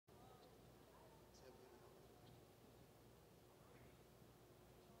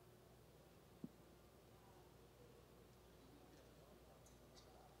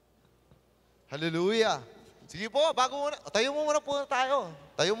Hallelujah. Sige po, tayo muna po tayo.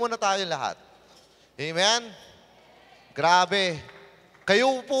 Tayo muna tayo lahat. Amen? Grabe. Kayo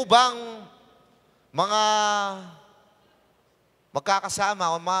po bang mga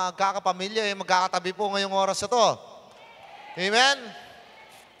magkakasama o magkakapamilya, magkakatabi po ngayong oras na to? Amen?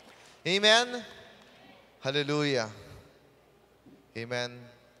 Amen? Hallelujah. Amen.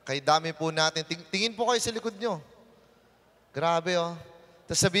 Kay dami po natin. Tingin po kayo sa likod nyo. Grabe, oh.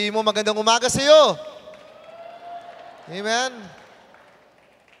 Tapos sabihin mo, magandang umaga sa iyo. Amen?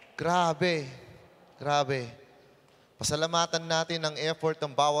 Grabe. Grabe. Pasalamatan natin ang effort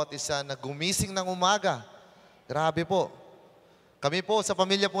ng bawat isa na gumising ng umaga. Grabe po. Kami po sa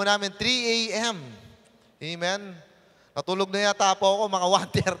pamilya po namin, 3 a.m. Amen? Natulog na yata po ako mga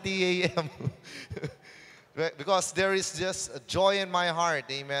 1:30 a.m. Because there is just a joy in my heart.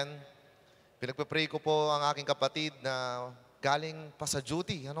 Amen? Pinagpapray ko po ang aking kapatid na galing pa sa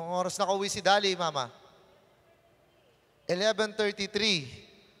duty. Anong oras nakauwi si Dali, Mama? 11:33.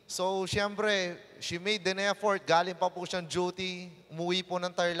 So, siyempre, she made an effort. Galing pa po siyang duty. Umuwi po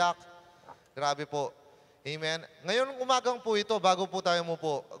ng Tarlac. Grabe po. Amen. Ngayon, umagang po ito, bago po tayo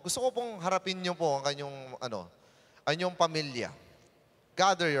po, gusto ko pong harapin niyo po ang kanyong pamilya.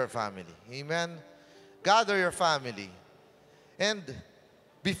 Gather your family. Amen. Gather your family. And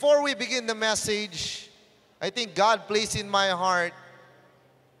before we begin the message, I think God placed in my heart,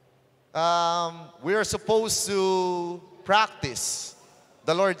 we are supposed to practice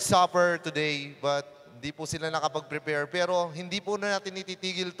the Lord's Supper today, but hindi po sila nakapag-prepare. Pero hindi po na natin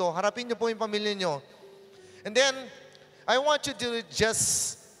ititigil to. Harapin niyo po yung pamilya niyo. And then, I want you to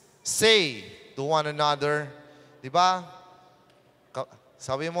just say to one another, di ba?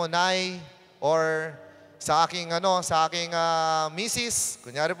 Sabi mo, Nay, or sa aking misis,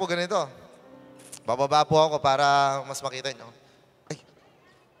 kunyari po ganito. Bababa po ako para mas makita nyo. Ay.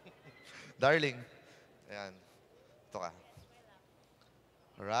 Darling. Ayan. Ito ka.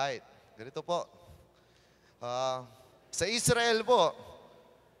 Alright. Ganito po. Sa Israel po,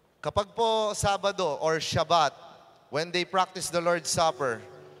 kapag po Sabado or Shabbat, when they practice the Lord's Supper,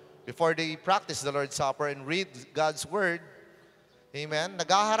 before they practice the Lord's Supper and read God's Word, amen,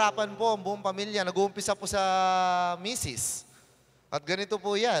 naghaharapan po ang buong pamilya, nag-uumpisa po sa misis. At ganito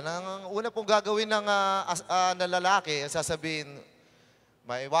po yan. Ang una pong gagawin ng lalaki, sasabihin,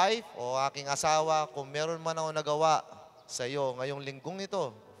 my wife o aking asawa, kung meron man ako nagawa sa iyo ngayong linggong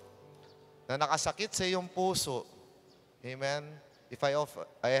ito, na nakasakit sa iyong puso, amen, if I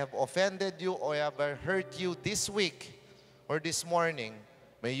have offended you or I have hurt you this week or this morning,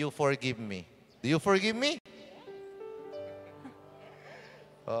 may you forgive me. Do you forgive me?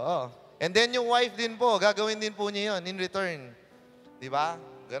 Oo. And then yung wife din po, gagawin din po niya yun in return. Di ba?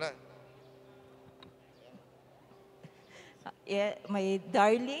 Ganun. Yeah, my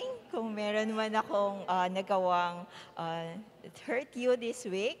darling, kung meron man akong nagawang hurt you this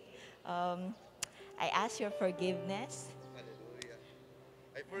week, I ask your forgiveness. Hallelujah.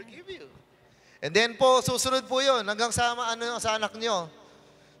 I forgive you. And then po, susunod po yun, hanggang sa anak nyo.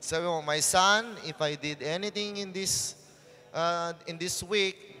 Sabi mo, my son, if I did anything in this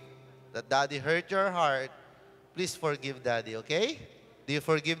week that Daddy hurt your heart, please forgive Daddy, okay? Do you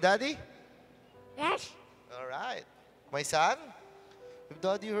forgive Daddy? Yes. All right. My son, if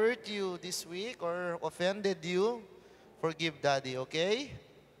Daddy hurt you this week or offended you, forgive Daddy, okay?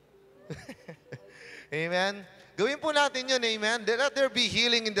 Amen? Gawin po natin yun, amen? Let there be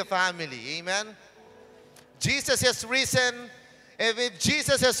healing in the family, amen? Jesus has risen. If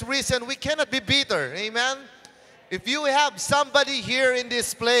Jesus has risen, we cannot be bitter, amen? If you have somebody here in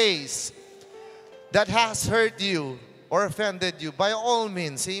this place that has hurt you or offended you, by all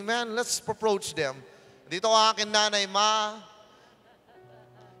means, amen, let's approach them. Dito ang aking nanay, Ma,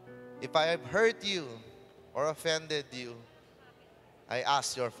 if I have hurt you or offended you, I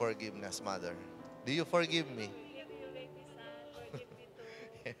ask your forgiveness, Mother. Do you forgive me?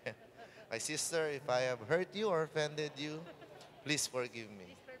 My sister, if I have hurt you or offended you, please forgive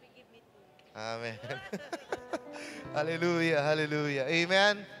me. Amen. Hallelujah, hallelujah.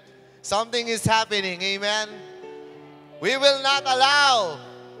 Amen. Something is happening. Amen. We will not allow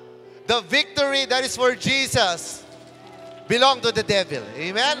the victory that is for Jesus belong to the devil.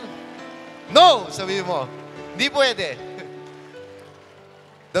 Amen. No, sabi mo. Hindi pwede.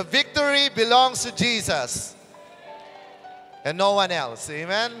 The victory belongs to Jesus and no one else.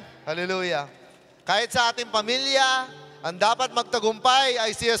 Amen. Hallelujah. Kahit sa ating pamilya, ang dapat magtagumpay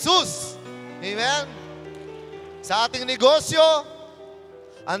ay si Jesus. Amen. Sa ating negosyo,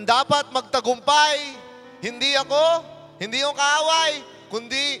 ang dapat magtagumpay, hindi ako, hindi yung kaaway,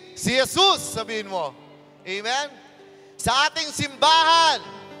 kundi si Jesus, sabihin mo. Amen? Sa ating simbahan,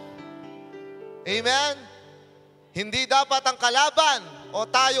 Amen? Hindi dapat ang kalaban o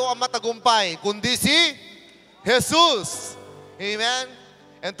tayo ang matagumpay, kundi si Jesus. Amen?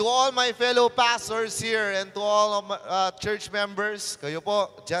 And to all my fellow pastors here and to all of my, church members, kayo po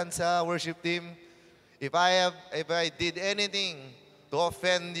dyan sa worship team, if I did anything to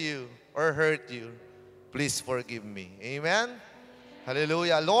offend you or hurt you, please forgive me. Amen?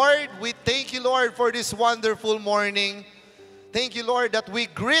 Hallelujah. Lord, we thank you, Lord, for this wonderful morning. Thank you, Lord, that we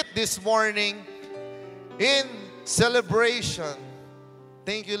greet this morning in celebration.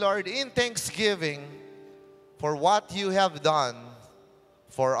 Thank you, Lord, in thanksgiving for what you have done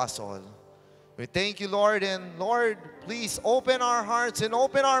for us all. We thank you, Lord, and Lord, please open our hearts and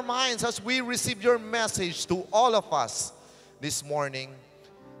open our minds as we receive your message to all of us this morning.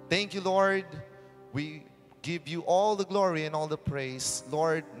 Thank you, Lord. We give you all the glory and all the praise.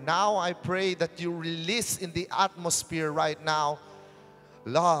 Lord, now I pray that you release in the atmosphere right now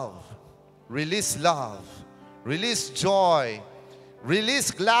love. Release love. Release joy. Release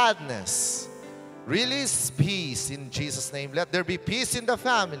gladness. Release peace in Jesus' name. Let there be peace in the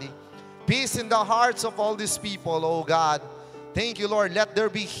family. Peace in the hearts of all these people, oh God. Thank you, Lord. Let there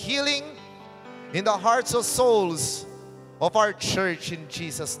be healing in the hearts of souls of our church in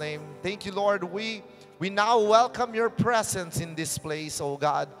Jesus' name. Thank you, Lord. We now welcome your presence in this place, oh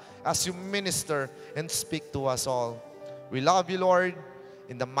God, as you minister and speak to us all. We love you, Lord.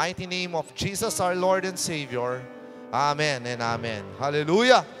 In the mighty name of Jesus, our Lord and Savior. Amen and amen.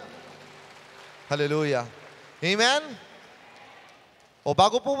 Hallelujah. Hallelujah. Amen. O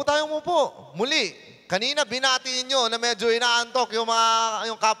bago po tayo umupo, muli, kanina binatiin nyo na medyo inaantok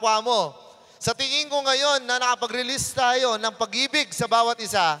yung kapwa mo. Sa tingin ko ngayon na nakapag-release tayo ng pag-ibig sa bawat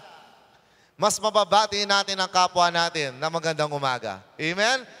isa, mas mababatiin natin ang kapwa natin na magandang umaga.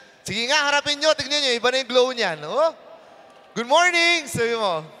 Amen? Sige nga, harapin nyo, tignan nyo, iba na yung glow niyan. Oh? Good morning! Sabi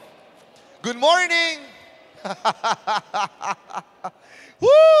mo. Good morning!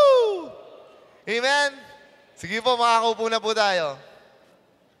 Woo! Amen? Sige po, makakaupo na po tayo.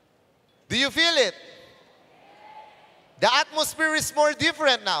 Do you feel it? The atmosphere is more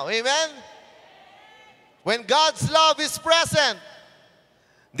different now. Amen? When God's love is present,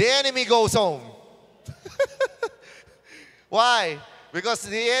 the enemy goes home. Why? Because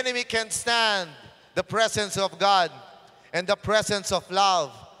the enemy can't stand the presence of God and the presence of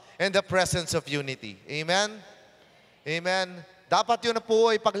love and the presence of unity. Amen? Amen? Dapat yun na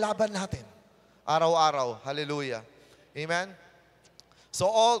po ay paglaban natin. Araw-araw. Hallelujah. Amen? So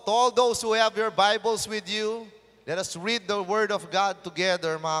to all those who have your Bibles with you, let us read the Word of God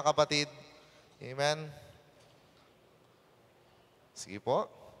together, mga kapatid. Amen? Sige po.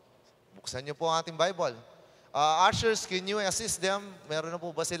 Buksan niyo po ang ating Bible. Ushers, can you assist them? Meron na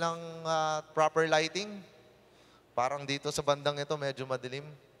po ba silang proper lighting? Parang dito sa bandang ito, medyo madilim.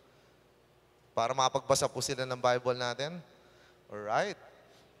 Para makapagbasa po sila ng Bible natin. Alright.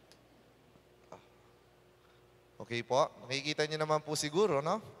 Okay po. Nakikita niyo naman po siguro,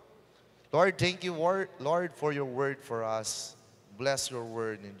 no? Lord, thank you, Lord, for your word for us. Bless your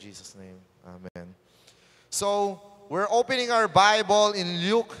word in Jesus' name. Amen. So, we're opening our Bible in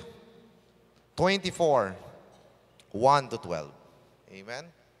Luke 24, 1 to 12. Amen?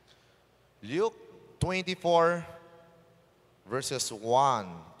 Luke 24, verses 1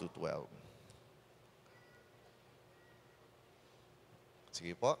 to 12.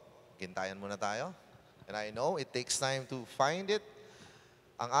 Sige po, gintayan muna tayo. And I know it takes time to find it.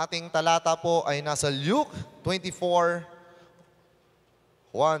 Ang ating talata po ay nasa Luke 24,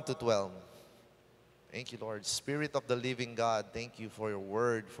 1 to 12. Thank you, Lord. Spirit of the living God, thank you for your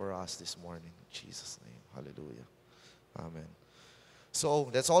word for us this morning. In Jesus' name. Hallelujah. Amen. So,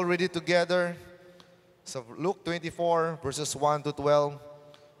 let's all read it together. So, Luke 24, verses 1 to 12.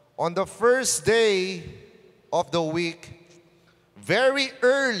 On the first day of the week, very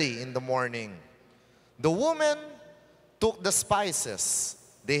early in the morning, the woman took the spices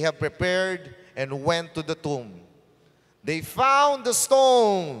they have prepared and went to the tomb. They found the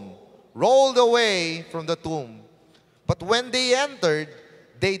stone rolled away from the tomb. But when they entered,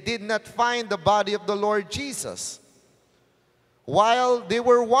 they did not find the body of the Lord Jesus. While they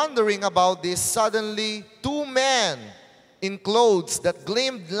were wondering about this, suddenly 2 men in clothes that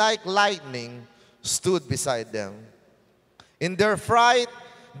gleamed like lightning stood beside them. In their fright,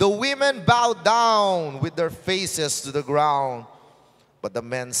 the women bowed down with their faces to the ground. But the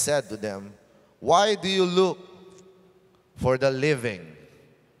men said to them, "Why do you look for the living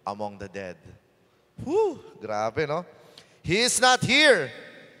among the dead?" Whew, grabe, no? He is not here.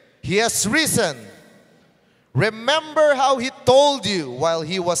 He has risen. Remember how he told you while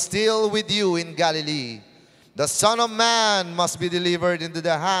he was still with you in Galilee. The Son of Man must be delivered into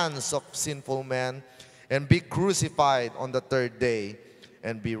the hands of sinful men and be crucified on the third day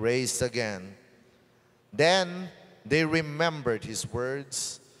and be raised again. Then they remembered his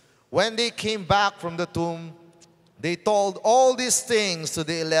words. When they came back from the tomb, they told all these things to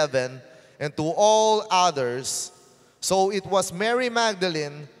the 11 and to all others. So it was Mary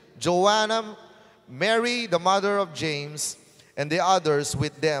Magdalene, Joanna, Mary, the mother of James, and the others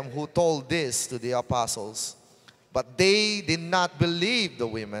with them who told this to the apostles. But they did not believe the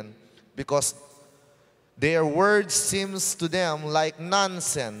women because their words seems to them like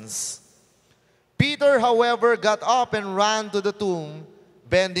nonsense. Peter, however, got up and ran to the tomb,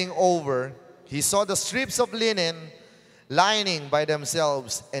 bending over. He saw the strips of linen lining by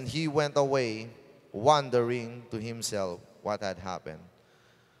themselves, and he went away, wondering to himself what had happened.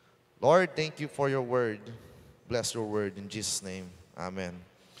 Lord, thank you for your word. Bless your word in Jesus' name. Amen.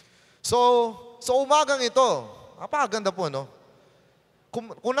 So umagang ito, napakaganda po, no?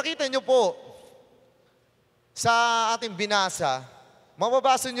 Kung nakita niyo po sa ating binasa,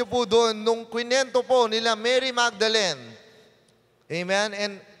 mababasa niyo po doon nung kwento po nila Mary Magdalene. Amen?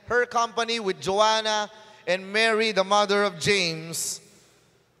 And her company with Joanna and Mary, the mother of James.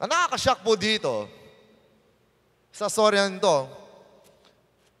 Ang nakakashock po dito, sa story nito,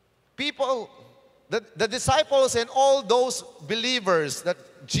 people, the disciples and all those believers that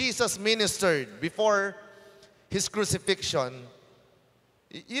Jesus ministered before his crucifixion,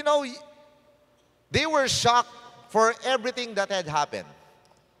 you know, they were shocked for everything that had happened.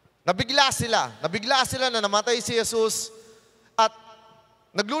 Nabigla sila na namatay si Jesus at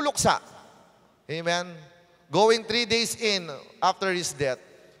nagluluksa. Amen? Going 3 days in after his death.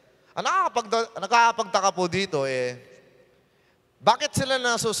 Ang nakakapagtaka po dito bakit sila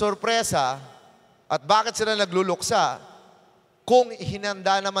nasusurpresa at bakit sila nagluluksa kung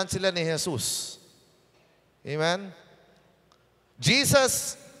hinanda naman sila ni Jesus? Amen?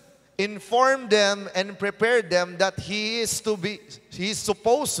 Jesus informed them and prepared them that he is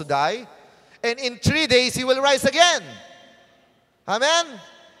supposed to die, and in 3 days he will rise again. Amen?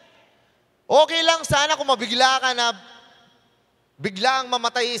 Okay lang sana kung mabigla ka na biglang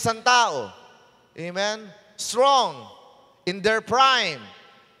mamatay isang tao. Amen? Strong, in their prime,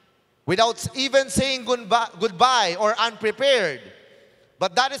 without even saying goodbye or unprepared.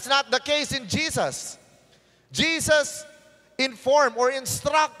 But that is not the case in Jesus. Jesus informed or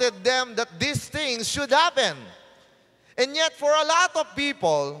instructed them that these things should happen. And yet for a lot of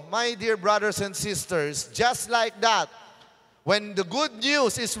people, my dear brothers and sisters, just like that, when the good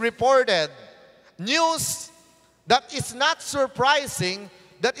news is reported, news that is not surprising,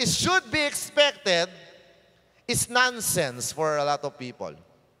 that it should be expected, is nonsense for a lot of people.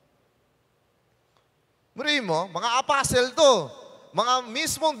 Murihin mo, mga apostle to, mga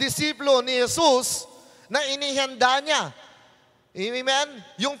mismong disipulo ni Jesus na inihanda niya. Amen?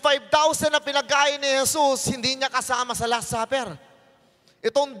 Yung 5,000 na pinagkain ni Jesus, hindi niya kasama sa Last Supper.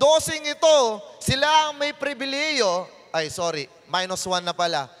 Itong 12 ito, sila ang may pribileyo, -1 na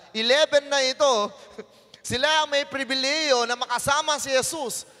pala. 11 na ito, sila ang may pribileyo na makasama si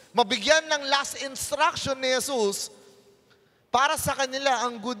Jesus, mabigyan ng last instruction ni Jesus. Para sa kanila,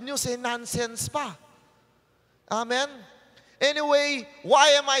 ang good news nonsense pa. Amen? Anyway,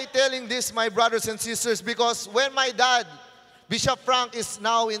 why am I telling this, my brothers and sisters? Because when my dad, Bishop Frank, is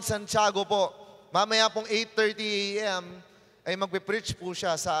now in Santiago po, mamaya pong 8:30 a.m., ay magpipreach po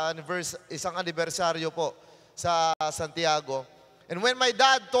siya sa isang anibersaryo po sa Santiago. And when my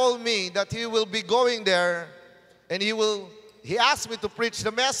dad told me that he will be going there and he asked me to preach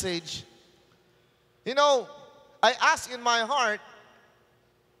the message, you know, I asked in my heart,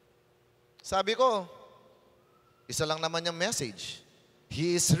 sabi ko, isa lang naman yung message.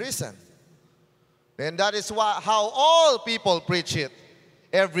 He is risen. And that is how all people preach it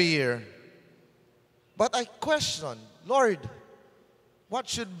every year. But I question, Lord, what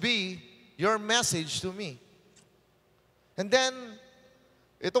should be your message to me? And then,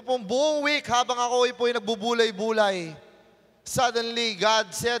 ito pong buong week, habang ako po'y nagbubulay-bulay, suddenly God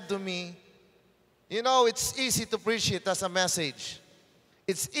said to me, you know, it's easy to preach it as a message.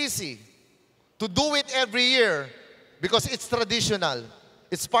 It's easy to do it every year because it's traditional.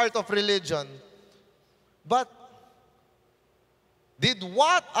 It's part of religion. But did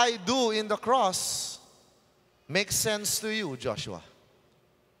what I do in the cross make sense to you, Joshua?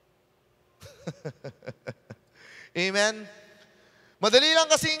 Amen? Madali lang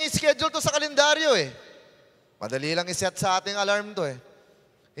kasing i-schedule to sa kalendaryo Madali lang i-set sa ating alarm to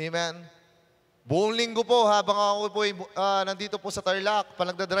Amen? Buong linggo po, habang ako po nandito po sa Tarlac,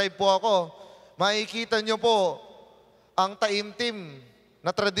 pag nagdadrive po ako, makikita nyo po ang taimtim na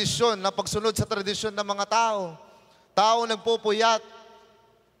tradisyon, na pagsunod sa tradisyon ng mga tao. Tao nagpupuyat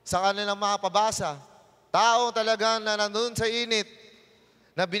sa kanilang mga pabasa. Tao talaga na nandun sa init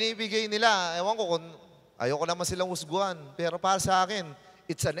na binibigay nila. Ewan ko kung ayoko naman silang husguan. Pero para sa akin,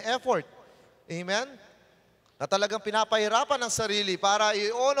 it's an effort. Amen? Na talagang pinapahirapan ng sarili para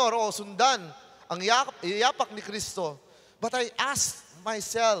i-honor o sundan ang iyapak ni Kristo. But I ask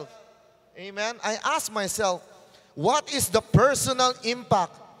myself, amen? I ask myself, what is the personal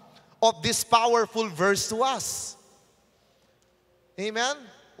impact of this powerful verse to us? Amen?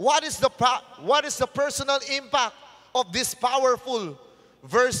 What is the personal impact of this powerful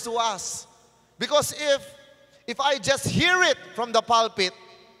verse to us? Because if I just hear it from the pulpit,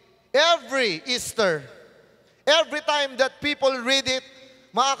 every Easter, every time that people read it,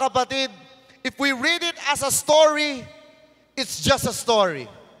 mga kapatid, if we read it as a story, it's just a story.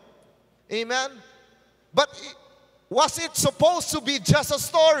 Amen? But was it supposed to be just a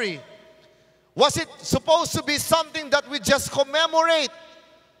story? Was it supposed to be something that we just commemorate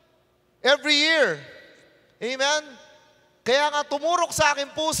every year? Amen? Kaya nga tumurok sa aking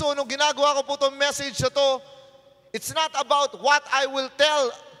puso nung ginagawa ko po itong message na to, it's not about what I will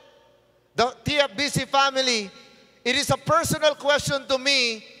tell the TFBC family. It is a personal question to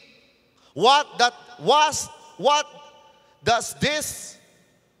me. What does this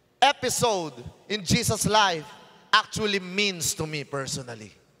episode in Jesus' life actually means to me personally?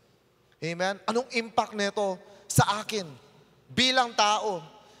 Amen? Anong impact nito sa akin bilang tao?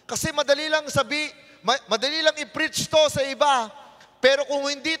 Kasi madali lang i-preach to sa iba. Pero kung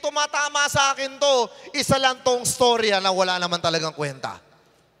hindi tumatama sa akin to, isa lang tong storya na wala naman talagang kwenta.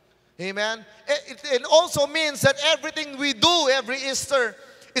 Amen? It also means that everything we do every Easter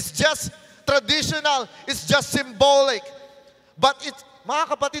is just traditional, it's just symbolic. But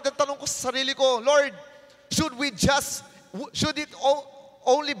mga kapatid, ang tanong ko sa sarili ko, Lord, should it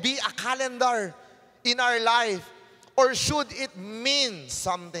only be a calendar in our life? Or should it mean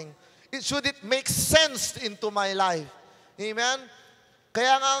something? Should it make sense into my life? Amen?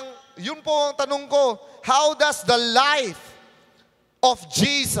 Kaya nga, yun po ang tanong ko, how does the life of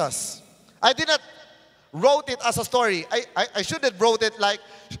Jesus, I did not wrote it as a story. I should have wrote it like,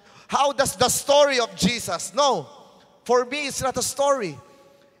 how does the story of Jesus? No. For me, it's not a story.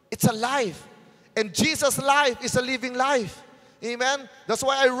 It's a life. And Jesus' life is a living life. Amen? That's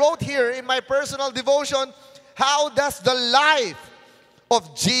why I wrote here in my personal devotion, how does the life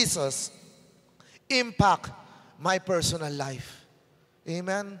of Jesus impact my personal life?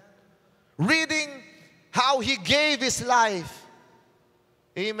 Amen? Reading how He gave His life.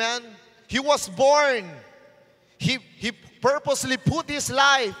 Amen? He was born. He purposely put His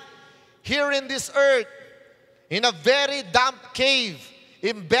life here in this earth. In a very damp cave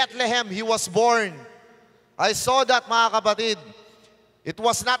in Bethlehem, He was born. I saw that, mga kapatid. It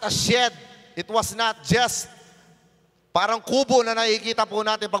was not a shed. It was not just parang kubo na nakikita po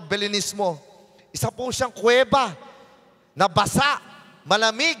natin pag Belinismo. Isa po siyang kuweba na basa,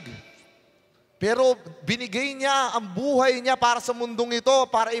 malamig. Pero binigay niya ang buhay niya para sa mundong ito,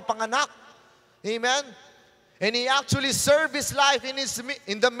 para ipanganak. Amen? And He actually served His life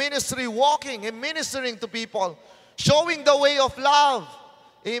in the ministry, walking and ministering to people, showing the way of love.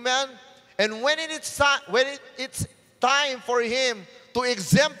 Amen? And when it's time for Him to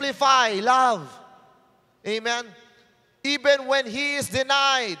exemplify love, amen, even when He is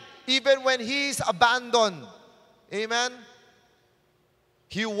denied, even when He is abandoned, amen,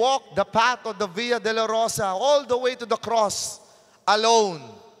 He walked the path of the Via Dolorosa all the way to the cross alone.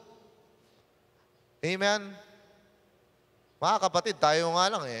 Amen? Mga kapatid, tayo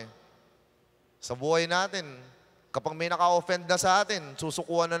nga lang sa buhay natin, kapag may naka-offend na sa atin,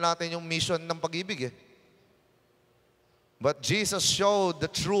 susukuhan na natin yung mission ng pag-ibig But Jesus showed the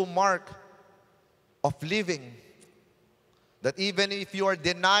true mark of living. That even if you are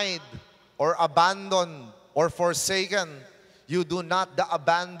denied or abandoned or forsaken, you do not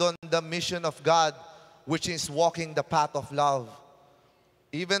abandon the mission of God, which is walking the path of love.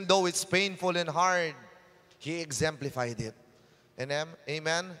 Even though it's painful and hard, He exemplified it.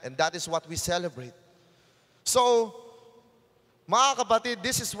 Amen? And that is what we celebrate. So, mga kapatid,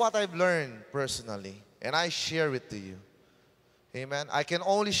 this is what I've learned personally. And I share it to you. Amen? I can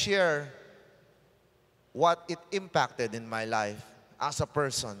only share what it impacted in my life as a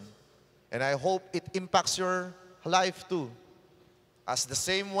person. And I hope it impacts your life too. As the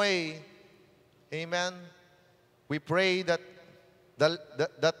same way, amen, we pray that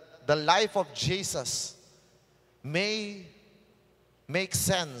the life of Jesus may make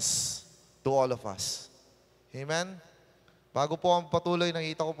sense to all of us. Amen? Bago po ang patuloy,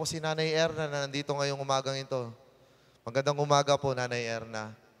 nakita ko po si Nanay Erna na nandito ngayong umagang ito. Magandang umaga po, Nanay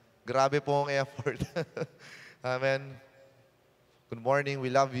Erna. Grabe po ang effort. Amen. Good morning.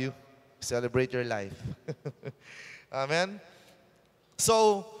 We love you. Celebrate your life. Amen.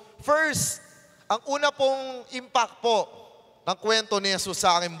 So, first, ang una pong impact po ng kwento ni Jesus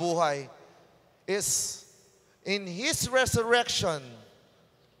sa aking buhay is in His resurrection,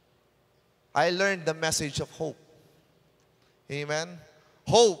 I learned the message of hope. Amen?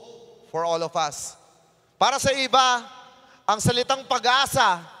 Hope for all of us. Para sa iba, ang salitang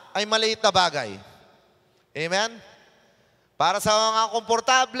pag-asa ay maliit na bagay. Amen? Para sa mga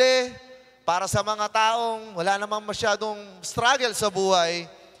komportable, para sa mga taong wala namang masyadong struggle sa buhay,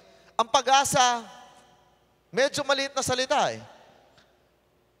 ang pag-asa, medyo maliit na salita eh.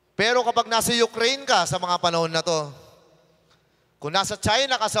 Pero kapag nasa Ukraine ka sa mga panahon na to, kung nasa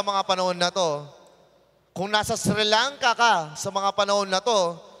China ka sa mga panahon na to, kung nasa Sri Lanka ka sa mga panahon na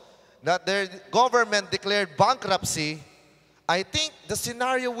to, that their government declared bankruptcy, I think the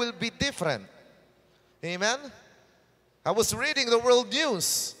scenario will be different. Amen? I was reading the world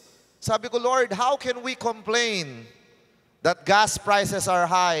news. Sabi ko, Lord, how can we complain that gas prices are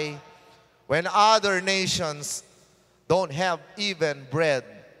high when other nations don't have even bread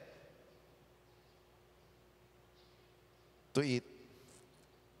to eat?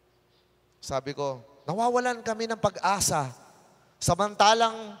 Sabi ko, nawawalan kami ng pag-asa.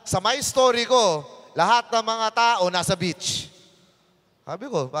 Samantalang sa my story ko, lahat ng mga tao nasa beach. Sabi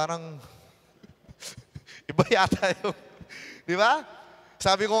ko, parang iba yata yung, di ba?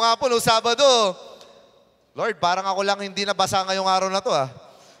 Sabi ko nga po, noong Sabado, Lord, parang ako lang hindi nabasa ngayong araw na to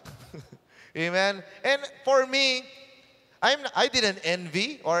Amen? And for me, I didn't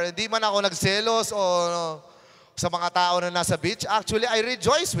envy or hindi man ako nagselos o sa mga tao na nasa beach. Actually, I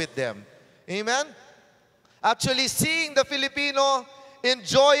rejoice with them. Amen? Actually, seeing the Filipino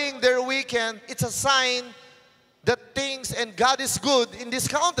enjoying their weekend, it's a sign that things and God is good in this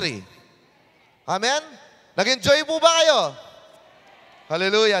country. Amen? Nag-enjoy po ba kayo?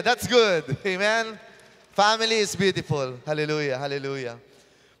 Hallelujah. That's good. Amen? Family is beautiful. Hallelujah. Hallelujah.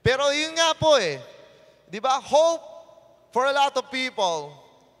 Pero yun nga po di ba? Hope for a lot of people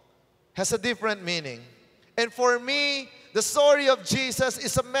has a different meaning. And for me, the story of Jesus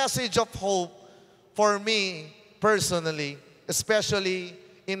is a message of hope for me personally, especially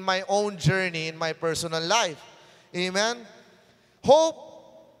in my own journey, in my personal life. Amen? Hope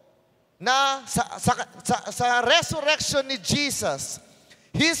na sa resurrection ni Jesus,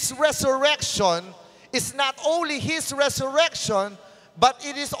 His resurrection is not only His resurrection, but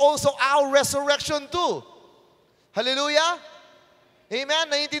it is also our resurrection too. Hallelujah?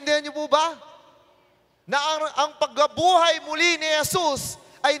 Amen? Naiintindihan niyo po ba? Na ang pagbuhay muli ni Jesus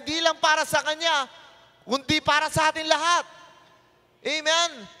ay hindi lang para sa Kanya, kundi para sa atin lahat. Amen?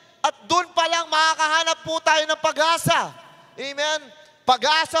 At doon pa lang makakahanap po tayo ng pag-asa. Amen?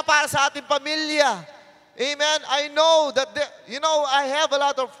 Pag-asa para sa ating pamilya. Amen? I know that, I have a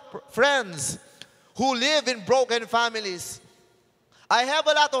lot of friends who live in broken families. I have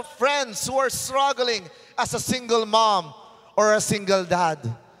a lot of friends who are struggling as a single mom or a single dad.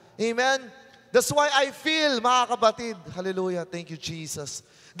 Amen? That's why I feel, mga kapatid, hallelujah, thank you, Jesus,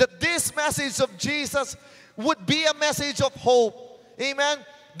 that this message of Jesus would be a message of hope. Amen?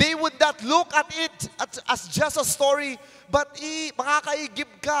 They would not look at it as just a story, but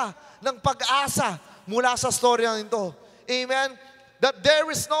makakaigib ka ng pag-asa mula sa storya nito. Amen? That there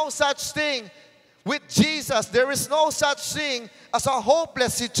is no such thing with Jesus. There is no such thing as a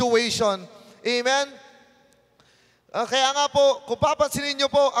hopeless situation. Amen? Kaya nga po, kung papansinin niyo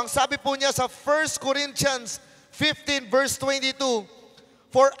po, ang sabi po niya sa 1 Corinthians 15 verse 22,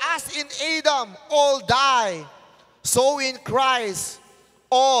 for as in Adam all die, so in Christ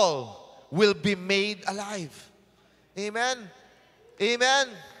all will be made alive. Amen? Amen?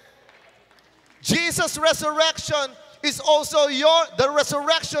 Jesus' resurrection is also the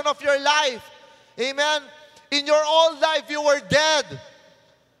resurrection of your life. Amen? In your old life, you were dead.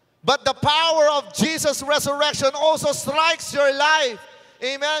 But the power of Jesus' resurrection also strikes your life.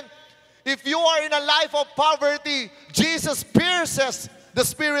 Amen? If you are in a life of poverty, Jesus pierces the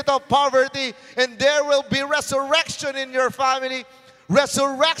spirit of poverty, and there will be resurrection in your family,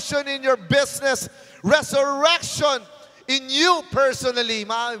 resurrection in your business, resurrection in you personally,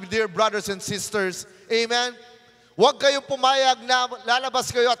 my dear brothers and sisters. Amen? Huwag kayong pumayag na lalabas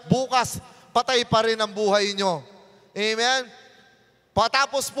kayo at bukas patay pa rin ang buhay nyo. Amen?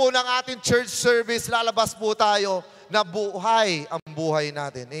 Patapos po ng ating church service, lalabas po tayo na buhay ang buhay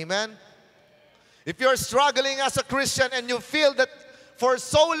natin. Amen? If you're struggling as a Christian and you feel that for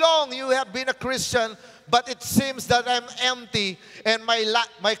so long you have been a Christian, but it seems that I'm empty and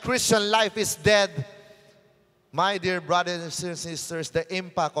my Christian life is dead, My dear brothers and sisters, the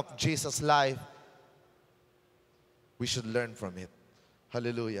impact of Jesus' life, we should learn from it.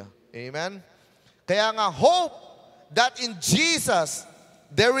 Hallelujah. Amen? Kaya nga, hope that in Jesus,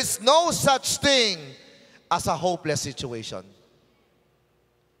 there is no such thing as a hopeless situation.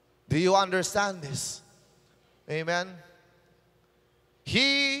 Do you understand this? Amen?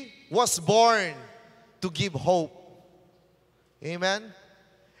 He was born to give hope. Amen?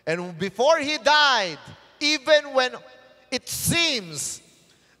 And before He died, even when it seems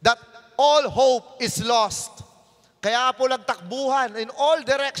that all hope is lost, kaya po nagtakbuhan in all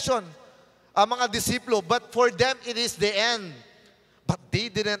direction ang mga disiplo, but for them it is the end. But they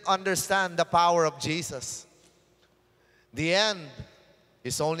didn't understand the power of Jesus. The end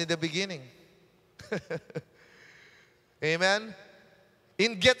is only the beginning. Amen?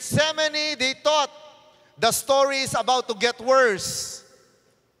 In Gethsemane, they thought the story is about to get worse.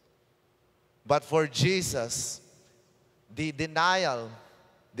 But for Jesus, the denial,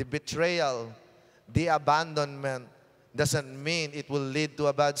 the betrayal, the abandonment doesn't mean it will lead to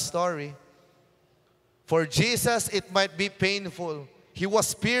a bad story. For Jesus, it might be painful. He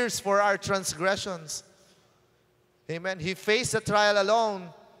was pierced for our transgressions. Amen. He faced the trial alone.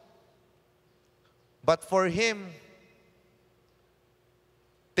 But for Him,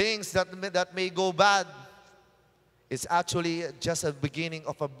 things that may go bad, it's actually just a beginning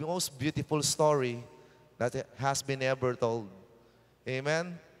of a most beautiful story that has been ever told.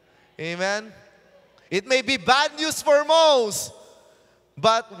 Amen? Amen? It may be bad news for most,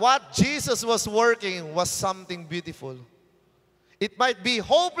 but what Jesus was working was something beautiful. It might be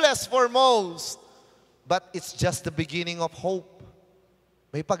hopeless for most, but it's just the beginning of hope.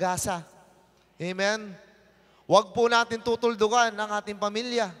 May pag-asa. Amen? Huwag po natin tutuldukan ang ating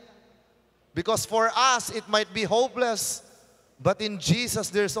pamilya. Because for us, it might be hopeless, but in Jesus,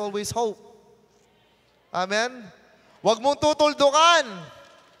 there's always hope. Amen? Huwag mong tutuldukan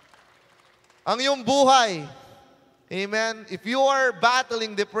ang iyong buhay. Amen? If you are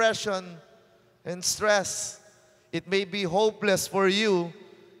battling depression and stress, it may be hopeless for you,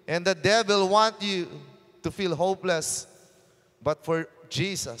 and the devil wants you to feel hopeless. But for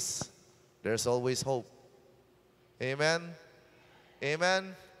Jesus, there's always hope. Amen?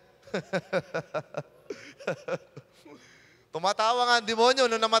 Amen? Tumatawa nga ang demonyo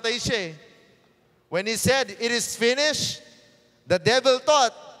nung namatay siya. When he said, "It is finished," the devil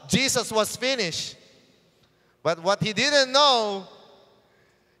thought Jesus was finished. But what he didn't know,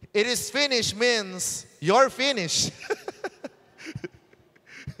 "It is finished" means you're finished.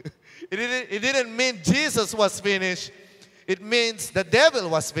 It didn't mean Jesus was finished. It means the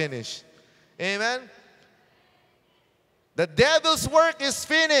devil was finished. Amen? The devil's work is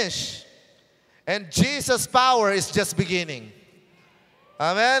finished, and Jesus' power is just beginning.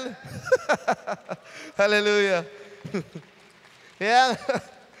 Amen? Hallelujah. Kaya,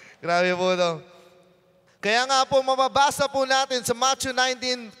 grabe po ito. Kaya nga po, mababasa po natin sa Matthew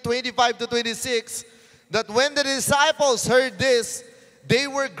 19:25-26, that when the disciples heard this, they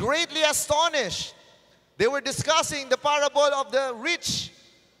were greatly astonished. They were discussing the parable of the rich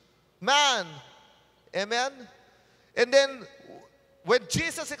man. Amen? And then, when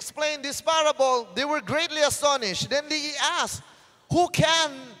Jesus explained this parable, they were greatly astonished. Then they asked, who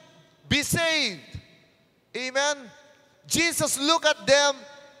can be saved? Amen? Jesus looked at them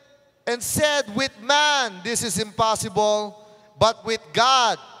and said, with man, this is impossible, but with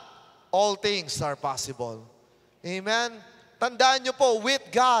God, all things are possible. Amen? Tandaan nyo po, with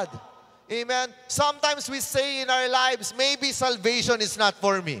God. Amen? Sometimes we say in our lives, maybe salvation is not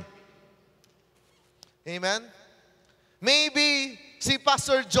for me. Amen? Maybe si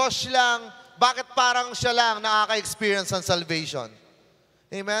Pastor Josh lang, bakit parang siya lang nakaka-experience ng salvation?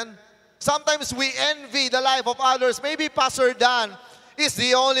 Amen? Sometimes we envy the life of others. Maybe Pastor Dan is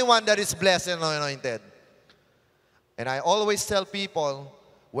the only one that is blessed and anointed. And I always tell people,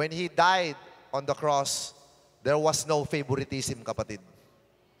 when He died on the cross, there was no favoritism, kapatid.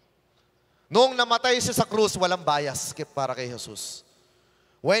 Nung namatay siya sa krus, walang bias para kay Jesus.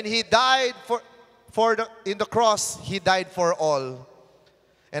 When He died in the cross, He died for all.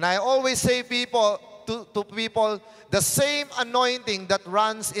 And I always say to people, the same anointing that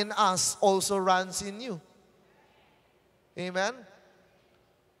runs in us also runs in you. Amen?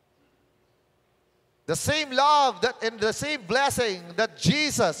 The same love and the same blessing that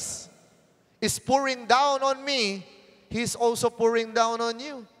Jesus is pouring down on me, He's also pouring down on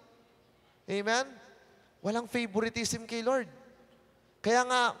you. Amen? Walang favoritism kay Lord. Kaya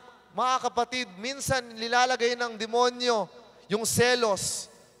nga, mga kapatid, minsan nilalagay ng demonyo yung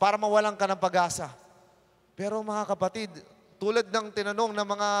selos para mawalan ka ng pag-asa. Pero mga kapatid, tulad ng tinanong ng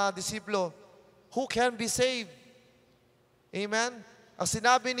mga disiplo, who can be saved? Amen? Ang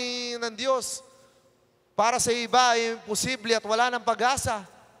sinabi ng Diyos, para sa iba ay imposible at wala ng pag-asa.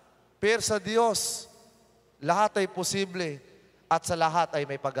 Pero sa Diyos, lahat ay posible at sa lahat ay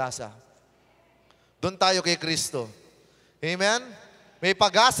may pag-asa. Doon tayo kay Kristo. Amen? May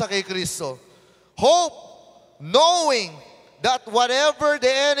pag-asa kay Kristo. Hope, knowing that whatever the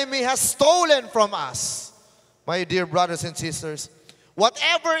enemy has stolen from us, my dear brothers and sisters,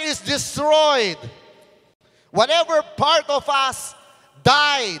 whatever is destroyed, whatever part of us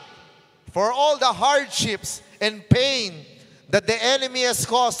died for all the hardships and pain that the enemy has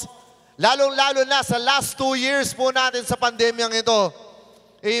caused, lalong-lalo na sa last 2 years po natin sa pandemyang ito.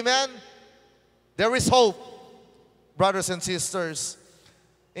 Amen? There is hope, brothers and sisters.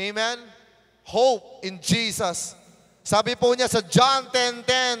 Amen? Hope in Jesus. Sabi po niya sa John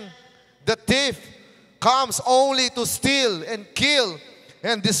 10:10, the thief comes only to steal and kill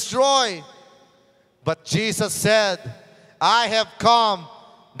and destroy. But Jesus said, I have come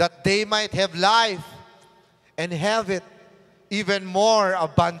that they might have life and have it even more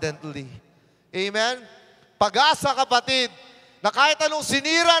abundantly. Amen? Pag-asa, kapatid, na kahit anong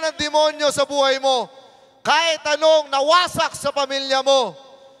sinira ng demonyo sa buhay mo, kahit anong nawasak sa pamilya mo,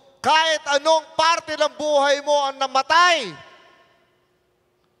 kahit anong parte ng buhay mo ang namatay,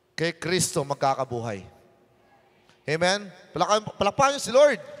 kay Kristo magkakabuhay. Amen? Palakpakan niyo si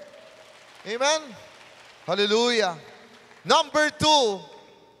Lord. Amen? Hallelujah. Number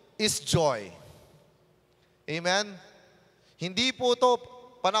 2 is joy. Amen? Hindi po ito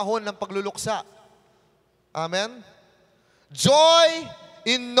panahon ng pagluluksa. Amen? Joy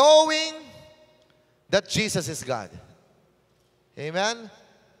in knowing that Jesus is God. Amen?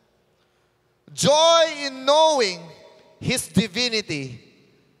 Joy in knowing His divinity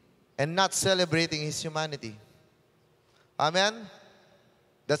and not celebrating His humanity. Amen?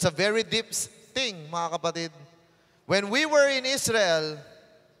 That's a very deep thing, mga kapatid. When we were in Israel,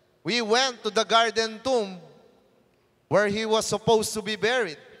 we went to the garden tomb where He was supposed to be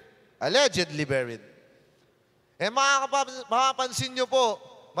buried, allegedly buried. Eh makapansin nyo po,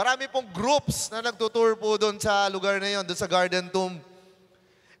 marami pong groups na nagtutour po doon sa lugar na yun, doon sa garden tomb.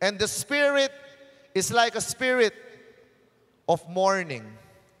 And the spirit is like a spirit of mourning.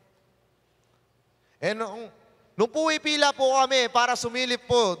 And nung pumipila po kami para sumilip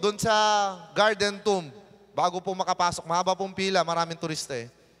po doon sa garden tomb, bago po makapasok, mahaba pong pila, maraming turista eh.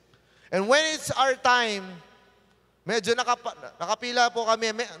 And when it's our time, medyo nakapila po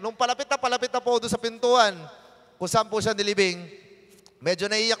kami. Nung palapit na po doon sa pintuan, kung saan po siya nilibing, medyo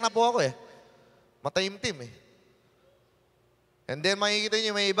naiiyak na po ako eh. Mataimtim eh. And then makikita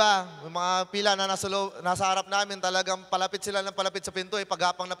niyo may iba, may mga pila na nasa harap namin, talagang palapit sila ng palapit sa pinto eh,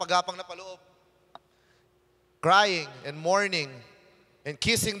 pagapang na paloob. Crying and mourning and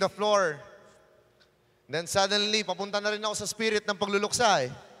kissing the floor. And then suddenly, papunta na rin ako sa spirit ng pagluluksa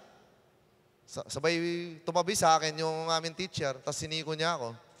eh. Sabay tumabi sa akin yung aming teacher, tapos siniko niya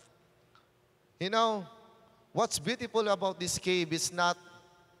ako. You know, what's beautiful about this cave is not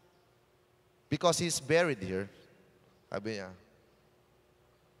because he's buried here. Sabi niya.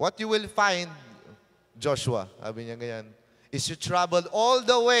 What you will find, Joshua, sabi niya ganyan, is you travel all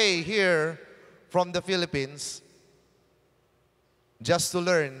the way here from the Philippines just to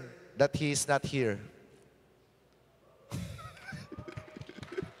learn that he is not here.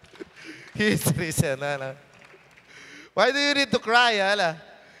 He is risen. Why do you need to cry?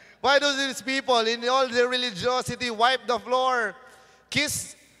 Why do these people in all their religiosity wipe the floor,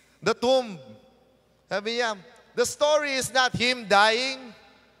 kiss the tomb? Sabi niya, the story is not him dying.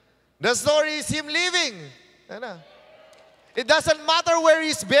 The story is him living. It doesn't matter where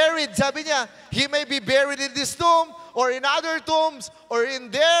he's buried. Sabi niya, he may be buried in this tomb or in other tombs or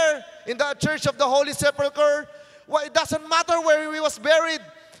in there, in the Church of the Holy Sepulchre. Well, it doesn't matter where he was buried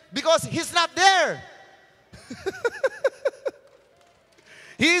because he's not there.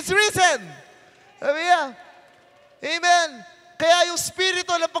 He is risen. Sabi niya, amen. Kaya yung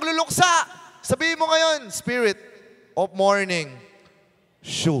spirito ng pagluluksa, sabihin mo ngayon, spirit of mourning,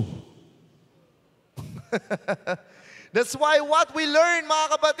 shoo. That's why what we learn,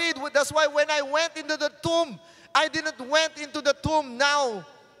 mga kapatid, that's why when I went into the tomb, I didn't went into the tomb now.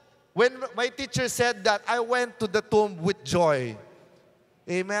 When my teacher said that, I went to the tomb with joy.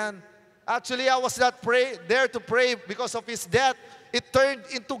 Amen. Actually, I was not there to pray because of his death. It turned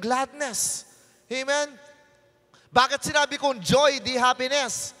into gladness. Amen. Bakit sinabi kong joy, di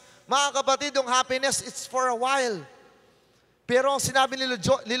happiness? Mga kapatid, yung happiness, it's for a while. Pero ang sinabi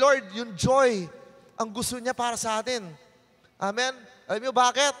ni Lord, yung joy, ang gusto niya para sa atin. Amen? Alam niyo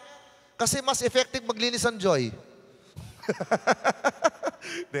bakit? Kasi mas effective maglinis ang joy.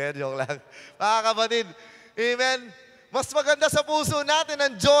 Joke lang. Mga kapatid, amen? Mas maganda sa puso natin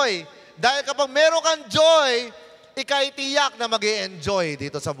ang joy. Dahil kapag meron kang joy, ika'y tiyak na mag-i-enjoy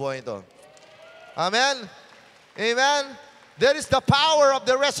dito sa buhay ito. Amen? Amen? There is the power of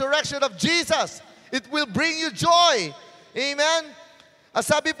the resurrection of Jesus. It will bring you joy. Amen?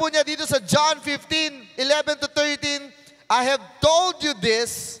 Sabi po niya dito sa John 15:11-13, I have told you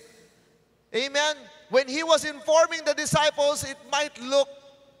this. Amen? When He was informing the disciples, it might look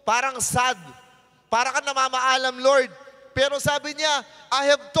parang sad. Para ka namamaalam, Lord. Pero sabi niya, I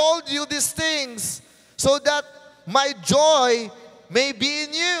have told you these things so that my joy may be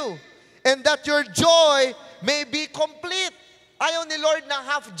in you and that your joy may be complete. Ayaw ni Lord na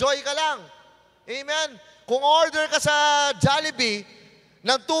half joy ka lang. Amen? Kung order ka sa Jollibee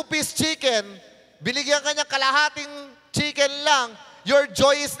ng 2-piece chicken, binigyan ka niya kalahating chicken lang, your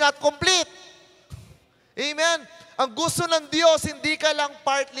joy is not complete. Amen? Ang gusto ng Diyos, hindi ka lang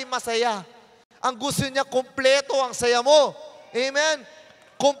partly masaya. Ang gusto niya, kumpleto ang saya mo. Amen?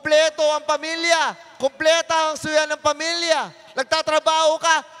 Kumpleto ang pamilya. Kumpleto ang saya ng pamilya. Nagtatrabaho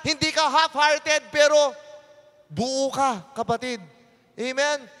ka, hindi ka half-hearted, pero buo ka, kapatid.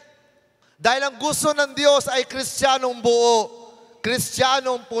 Amen? Dahil ang gusto ng Diyos ay Kristiyanong buo.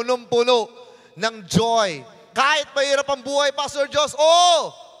 Kristiyanong punong-puno ng joy. Kahit mahirap ang buhay, Pastor Diyos,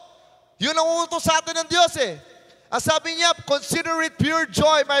 yun ang utos sa atin ng Diyos eh. Ang sabi niya, consider it pure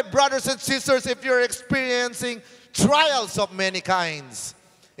joy, my brothers and sisters, if you're experiencing trials of many kinds.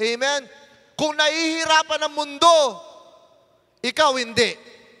 Amen? Kung nahihirapan ang mundo, ikaw hindi.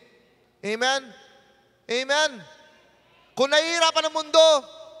 Amen? Amen? Kung nahihirapan ang mundo,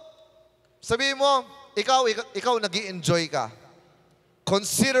 sabihin mo, ikaw nag-i-enjoy ka.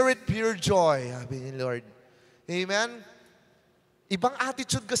 Consider it pure joy, sabi ni Lord. Amen? Ibang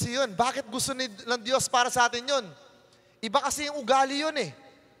attitude kasi yun. Bakit gusto ng Diyos para sa atin yun? Iba kasi yung ugali yun eh.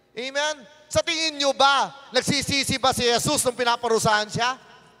 Amen? Sa tingin nyo ba, nagsisisi ba si Jesus nung pinaparusahan siya?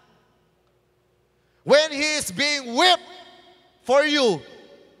 When He is being whipped for you,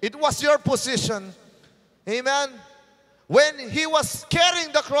 it was your position. Amen? When He was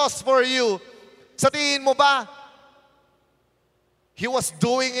carrying the cross for you, sa tingin mo ba, He was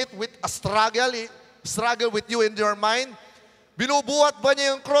doing it with a struggle with you in your mind? Binubuhat ba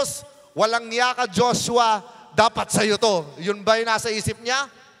niya yung cross? Walang niya ka, Joshua, dapat sa'yo to. Yun ba yung nasa isip niya?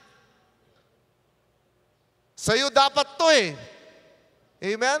 Sa'yo dapat to eh.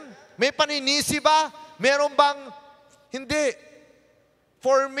 Amen? May paninisi ba? Meron bang? Hindi.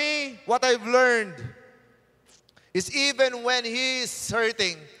 For me, what I've learned is even when He is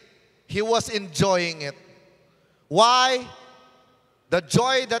hurting, He was enjoying it. Why? The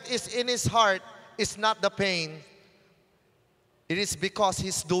joy that is in His heart is not the pain. It is because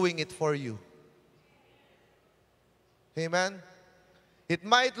He's doing it for you. Amen? It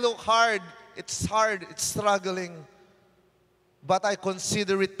might look hard, it's struggling, but I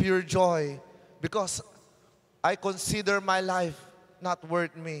consider it pure joy because I consider my life not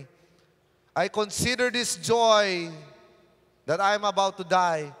worth me. I consider this joy that I'm about to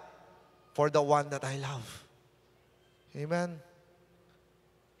die for the one that I love. Amen?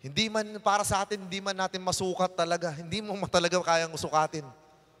 Hindi man para sa atin, hindi man natin masukat talaga. Hindi mo talaga kayang sukatin.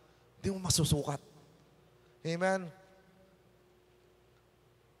 Hindi mo masusukat. Amen?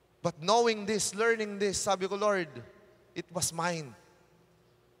 But knowing this, learning this, sabi ko, Lord, it was mine.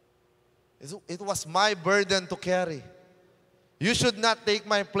 It was my burden to carry. You should not take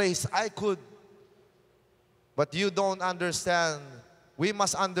my place. I could. But you don't understand. We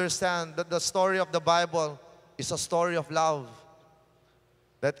must understand that the story of the Bible is a story of love.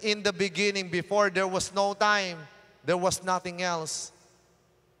 That in the beginning, before there was no time, there was nothing else.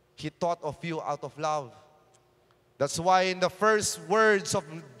 He thought of you out of love. That's why in the first words of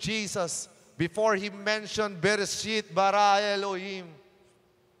Jesus, before He mentioned Bereshit bara Elohim,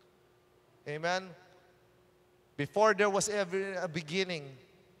 amen? Before there was ever a beginning,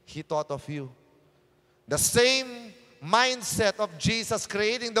 He thought of you. The same mindset of Jesus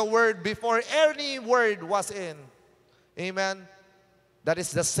creating the Word before any word was in. Amen? That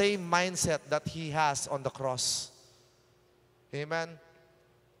is the same mindset that He has on the cross. Amen?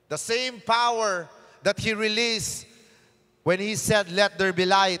 The same power that He released when He said, let there be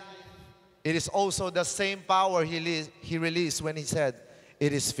light. It is also the same power He released when He said,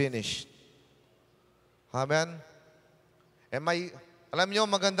 it is finished. Amen? And alam nyo,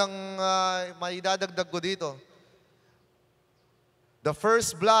 magandang may dadagdag ko dito. The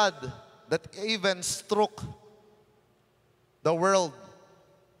first blood that even struck the world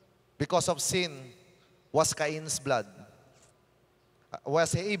because of sin was Cain's blood.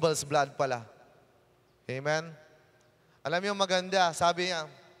 Was Abel's blood pala. Amen? Alam niyo maganda, sabi niya,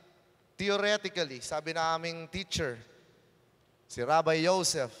 theoretically, sabi na aming teacher, Si Rabbi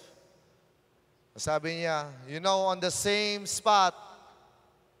Joseph, sabi niya, you know, on the same spot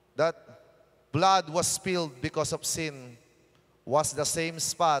that blood was spilled because of sin was the same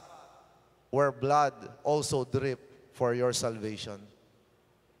spot where blood also dripped for your salvation.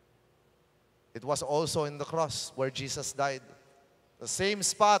 It was also in the cross where Jesus died. The same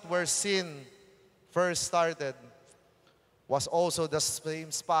spot where sin first started was also the same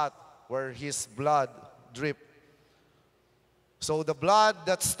spot where His blood dripped. So the blood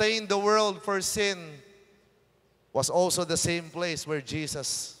that stained the world for sin was also the same place where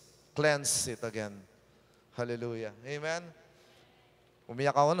Jesus cleansed it again. Hallelujah. Amen?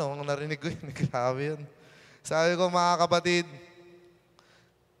 Umiyak ako nung narinig ko yun. Grabe yun. Sabi ko, mga kapatid,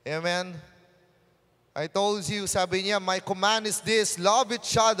 amen? I told you, sabi niya, my command is this, love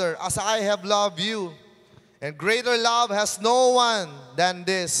each other as I have loved you. And greater love has no one than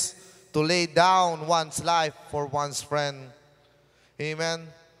this, to lay down one's life for one's friend. Amen?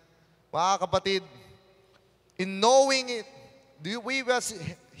 Mga kapatid, in knowing it,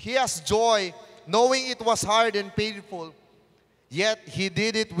 he has joy, knowing it was hard and painful, yet He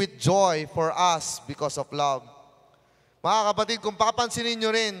did it with joy for us because of love. Mga kapatid, kung papansinin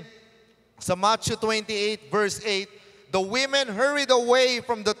nyo rin, sa Matthew 28 verse 8, the women hurried away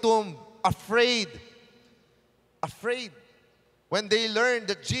from the tomb, afraid. Afraid. When they learned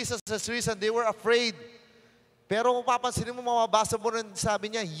that Jesus has risen, they were afraid. Pero kung papansinin mo, mababasa mo rin,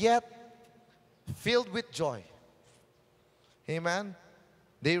 sabi niya, yet filled with joy. Amen?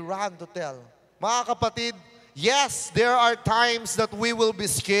 They ran to tell. Mga kapatid, yes, there are times that we will be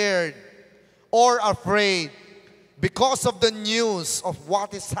scared or afraid because of the news of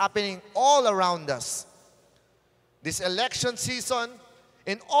what is happening all around us. This election season,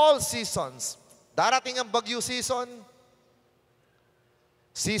 in all seasons, darating ang bagyo season,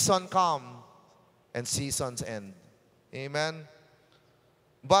 season come, and seasons end. Amen?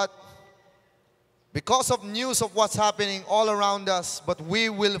 But because of news of what's happening all around us, but we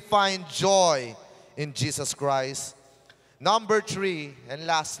will find joy in Jesus Christ. Number 3, and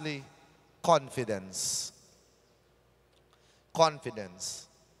lastly, confidence. Confidence.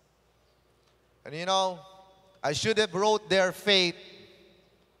 And you know, I should have wrote their faith.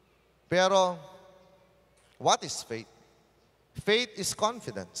 Pero, what is faith? Faith is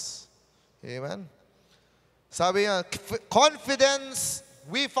confidence. Amen? Sabi nga, confidence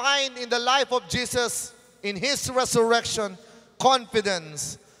we find in the life of Jesus, in His resurrection,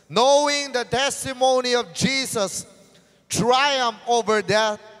 confidence. Knowing the testimony of Jesus' triumph over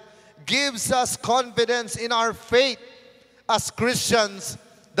death gives us confidence in our faith as Christians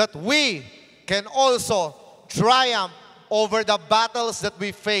that we can also triumph over the battles that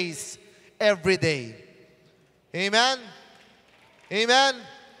we face every day. Amen? Amen?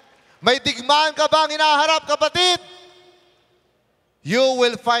 May digmaan ka bang hinaharap, kapatid? You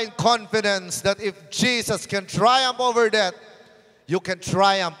will find confidence that if Jesus can triumph over death, you can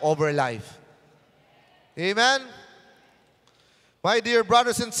triumph over life. Amen? My dear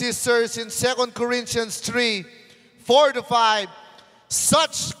brothers and sisters, in 2 Corinthians 3:4-5,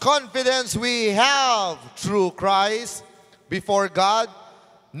 such confidence we have through Christ before God,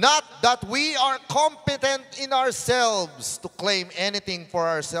 not that we are competent in ourselves to claim anything for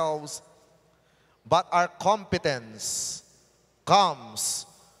ourselves, but our competence comes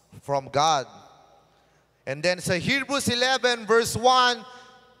from God. And then sa Hebrews 11 verse 1,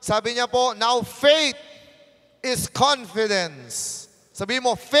 sabi niya po, now faith is confidence. Sabi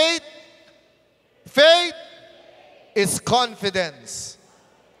mo, faith is confidence.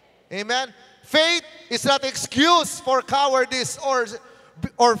 Amen? Faith is not excuse for cowardice or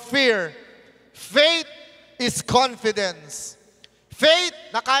fear. Faith is confidence. Faith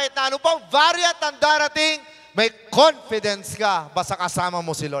na kahit na ano pang variant ang darating, may confidence ka basta kasama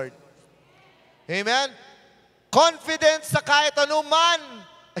mo si Lord. Amen? Confidence sa kahit anuman,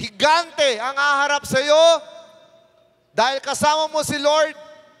 higante ang aharap sa iyo, dahil kasama mo si Lord,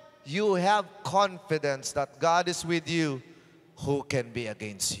 you have confidence that God is with you. Who can be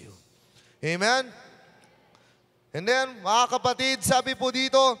against you? Amen? And then, mga kapatid, sabi po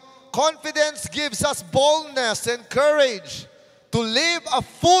dito, confidence gives us boldness and courage to live a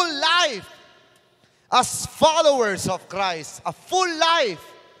full life as followers of Christ. A full life.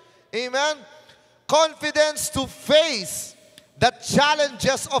 Amen? Confidence to face the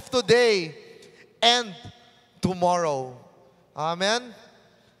challenges of today and tomorrow. Amen?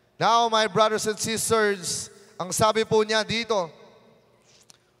 Now, my brothers and sisters, ang sabi po niya dito,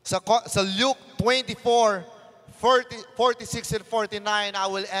 sa Luke 24:46 and 49, I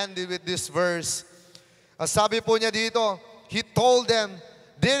will end it with this verse. Ang sabi po niya dito, He told them,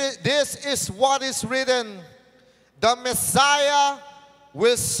 this is what is written, the Messiah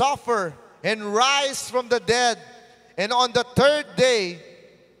will suffer and rise from the dead. And on the third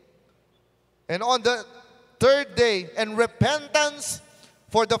day, and repentance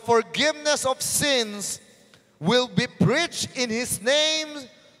for the forgiveness of sins will be preached in His name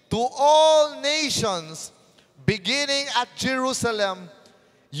to all nations, beginning at Jerusalem.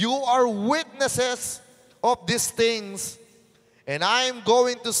 You are witnesses of these things, and I am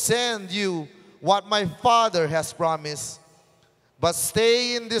going to send you what my Father has promised. But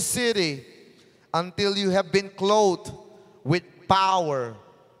stay in this city until you have been clothed with power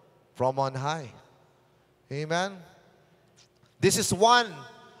from on high. Amen. This is one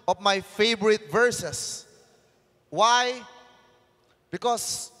of my favorite verses. Why?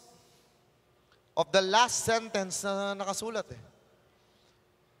 Because of the last sentence na nakasulat eh.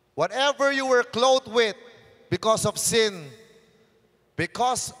 Whatever you were clothed with because of sin,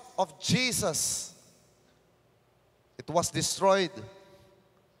 because of Jesus, it was destroyed.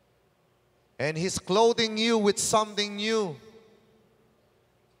 And He's clothing you with something new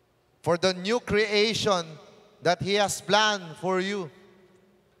for the new creation that He has planned for you.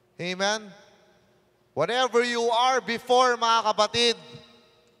 Amen? Whatever you are before, mga kapatid,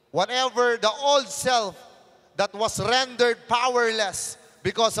 whatever the old self that was rendered powerless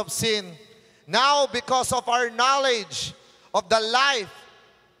because of sin, now because of our knowledge of the life,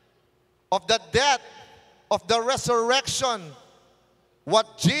 of the death, of the resurrection,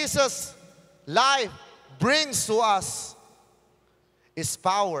 what Jesus' life brings to us is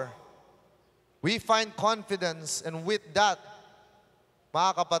power. We find confidence, and with that,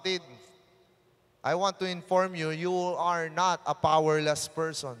 mga kapatid, I want to inform you, you are not a powerless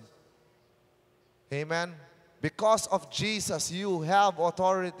person. Amen? Because of Jesus, you have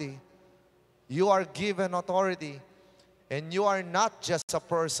authority. You are given authority. And you are not just a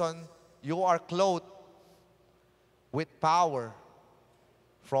person, you are clothed with power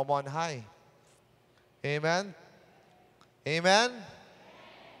from on high. Amen? Amen?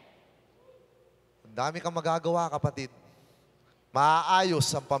 Ang dami kang magagawa, kapatid.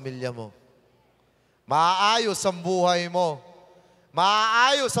 Maaayos ang pamilya mo. Maaayos ang buhay mo.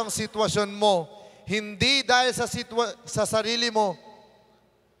 Maaayos ang sitwasyon mo. Hindi dahil sa sarili mo,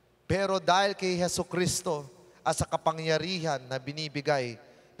 pero dahil kay Jesucristo at sa kapangyarihan na binibigay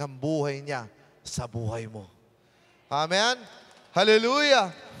ng buhay niya sa buhay mo. Amen?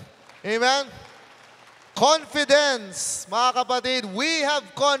 Hallelujah! Amen? Confidence, mga kapatid, we have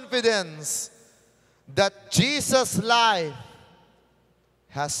confidence that Jesus' life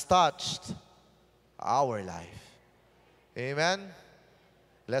has touched our life. Amen?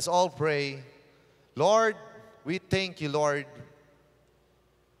 Let's all pray. Lord, we thank you, Lord,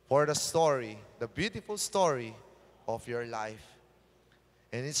 for the story, the beautiful story of your life.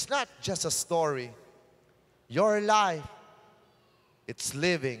 And it's not just a story. Your life, it's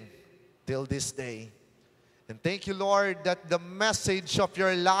living till this day. And thank you, Lord, that the message of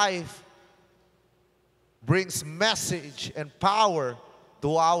your life brings message and power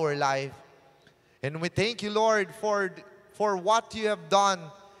to our life. And we thank you, Lord, for what you have done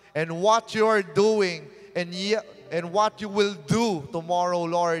and what you are doing and what you will do tomorrow,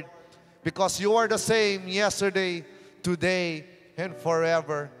 Lord. Because you are the same yesterday, today, and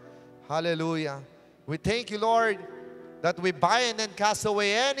forever. Hallelujah. We thank you, Lord, that we bind and cast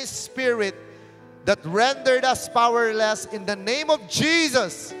away any spirit that rendered us powerless in the name of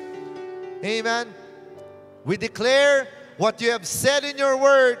Jesus. Amen. We declare what you have said in your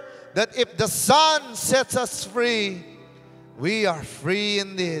word, that if the Son sets us free, we are free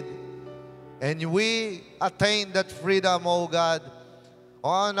indeed. And we attain that freedom, oh God,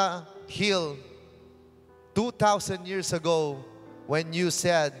 on a hill 2,000 years ago when you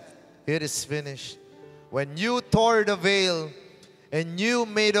said, it is finished. When you tore the veil and you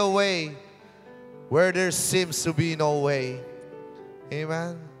made a way where there seems to be no way.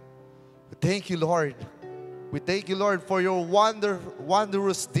 Amen. Thank you, Lord. We thank you, Lord, for your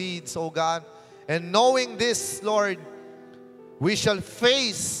wondrous deeds, oh God. And knowing this, Lord, we shall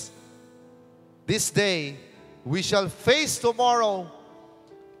face this day. We shall face tomorrow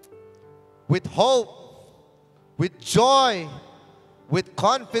with hope, with joy, with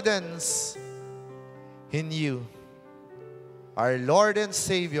confidence in you, our Lord and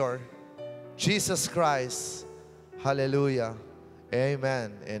Savior, Jesus Christ. Hallelujah.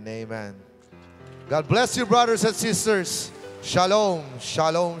 Amen and amen. God bless you, brothers and sisters. Shalom,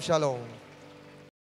 shalom, shalom.